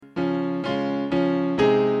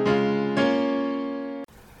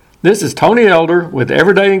This is Tony Elder with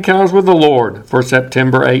Everyday Encounters with the Lord for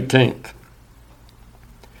September 18th.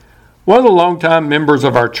 One of the longtime members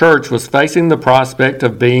of our church was facing the prospect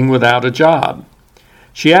of being without a job.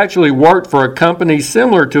 She actually worked for a company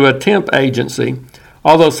similar to a temp agency,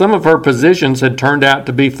 although some of her positions had turned out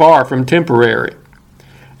to be far from temporary.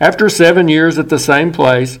 After 7 years at the same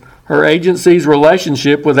place, her agency's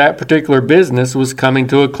relationship with that particular business was coming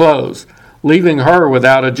to a close, leaving her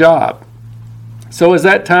without a job. So as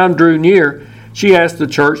that time drew near, she asked the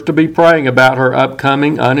church to be praying about her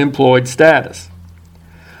upcoming unemployed status.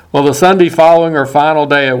 Well, the Sunday following her final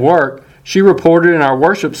day at work, she reported in our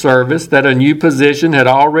worship service that a new position had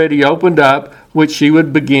already opened up, which she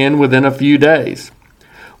would begin within a few days.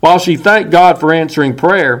 While she thanked God for answering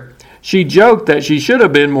prayer, she joked that she should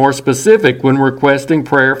have been more specific when requesting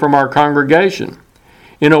prayer from our congregation.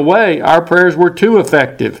 In a way, our prayers were too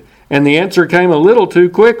effective, and the answer came a little too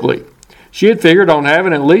quickly. She had figured on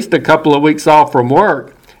having at least a couple of weeks off from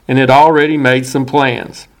work and had already made some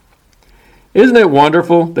plans. Isn't it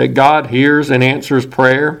wonderful that God hears and answers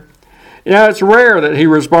prayer? Now, it's rare that He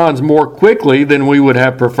responds more quickly than we would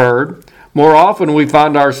have preferred. More often, we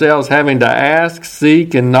find ourselves having to ask,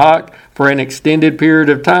 seek, and knock for an extended period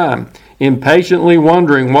of time, impatiently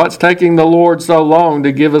wondering what's taking the Lord so long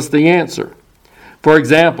to give us the answer. For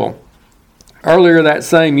example, earlier that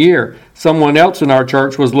same year, someone else in our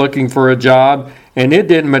church was looking for a job, and it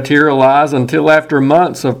didn't materialize until after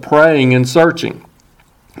months of praying and searching.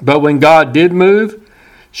 But when God did move,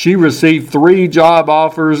 she received 3 job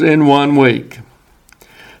offers in 1 week.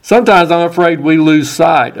 Sometimes I'm afraid we lose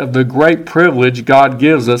sight of the great privilege God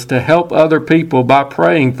gives us to help other people by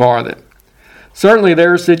praying for them. Certainly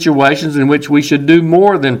there are situations in which we should do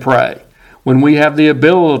more than pray, when we have the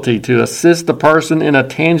ability to assist the person in a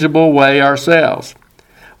tangible way ourselves.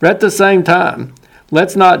 But at the same time,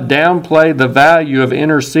 let's not downplay the value of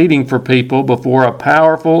interceding for people before a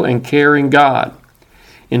powerful and caring God.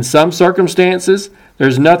 In some circumstances,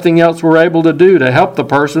 there's nothing else we're able to do to help the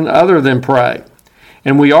person other than pray.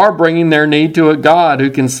 And we are bringing their need to a God who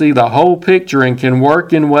can see the whole picture and can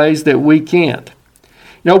work in ways that we can't.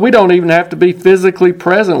 We don't even have to be physically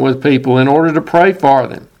present with people in order to pray for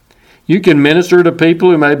them. You can minister to people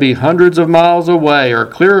who may be hundreds of miles away or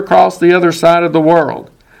clear across the other side of the world.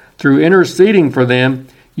 Through interceding for them,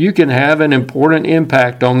 you can have an important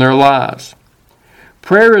impact on their lives.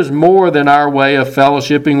 Prayer is more than our way of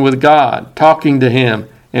fellowshipping with God, talking to Him,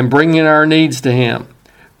 and bringing our needs to Him.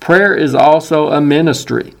 Prayer is also a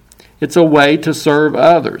ministry. It's a way to serve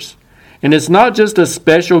others. And it's not just a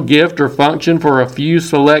special gift or function for a few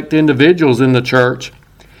select individuals in the church.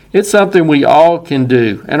 It's something we all can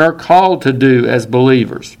do and are called to do as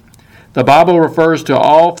believers. The Bible refers to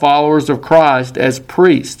all followers of Christ as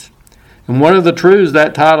priests. And one of the truths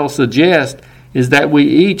that title suggests is that we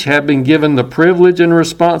each have been given the privilege and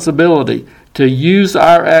responsibility to use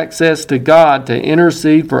our access to God to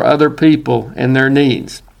intercede for other people and their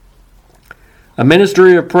needs. A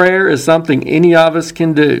ministry of prayer is something any of us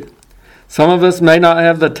can do. Some of us may not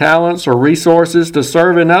have the talents or resources to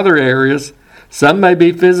serve in other areas. Some may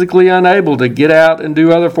be physically unable to get out and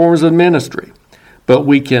do other forms of ministry. But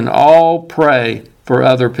we can all pray for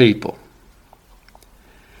other people.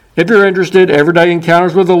 If you're interested, Everyday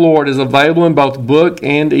Encounters with the Lord is available in both book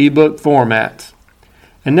and ebook formats.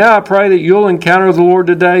 And now I pray that you'll encounter the Lord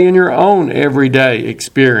today in your own everyday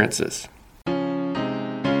experiences.